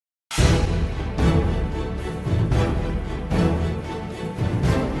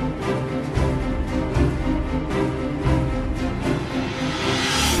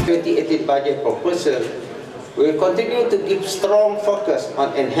2018 budget proposal, we will continue to give strong focus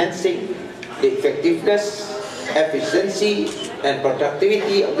on enhancing the effectiveness, efficiency, and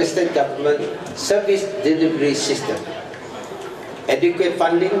productivity of the state government service delivery system. Adequate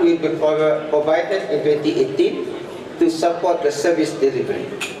funding will be provided in 2018 to support the service delivery.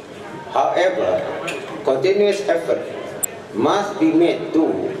 However, continuous effort must be made to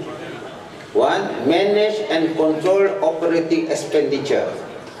 1. Manage and control operating expenditure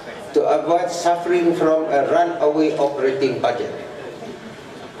to avoid suffering from a runaway operating budget.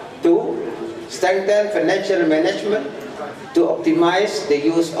 2. Strengthen financial management to optimize the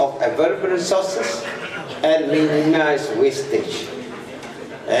use of available resources and minimize wastage.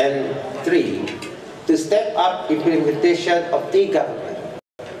 And 3. To step up implementation of e-government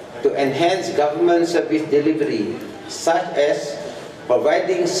to enhance government service delivery, such as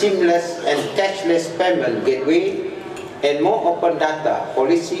providing seamless and cashless payment gateway and more open data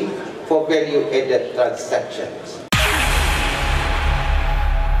policy for value-added transactions.